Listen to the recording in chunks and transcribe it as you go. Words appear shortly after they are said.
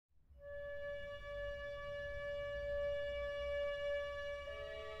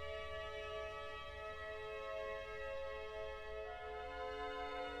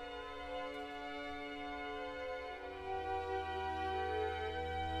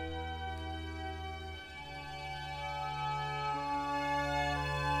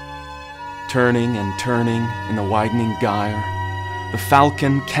turning and turning in the widening gyre. The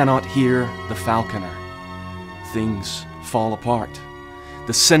falcon cannot hear the falconer. Things fall apart.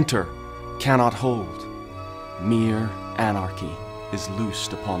 The center cannot hold. Mere anarchy is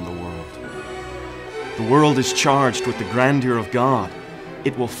loosed upon the world. The world is charged with the grandeur of God.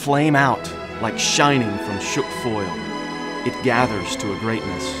 It will flame out like shining from shook foil. It gathers to a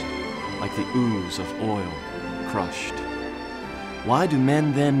greatness like the ooze of oil crushed. Why do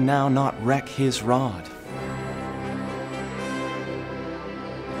men then now not wreck his rod?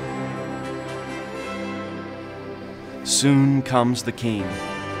 Soon comes the King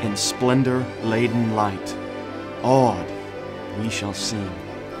in splendor-laden light. Awed, we shall sing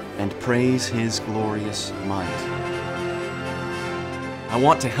and praise his glorious might. I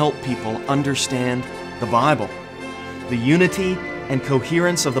want to help people understand the Bible. The unity and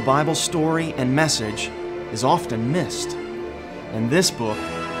coherence of the Bible story and message is often missed. And this book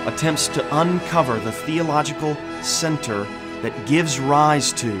attempts to uncover the theological center that gives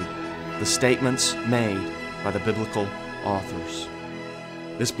rise to the statements made by the biblical authors.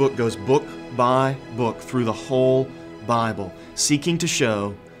 This book goes book by book through the whole Bible, seeking to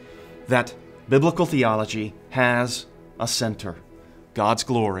show that biblical theology has a center: God's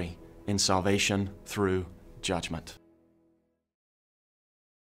glory in salvation through judgment.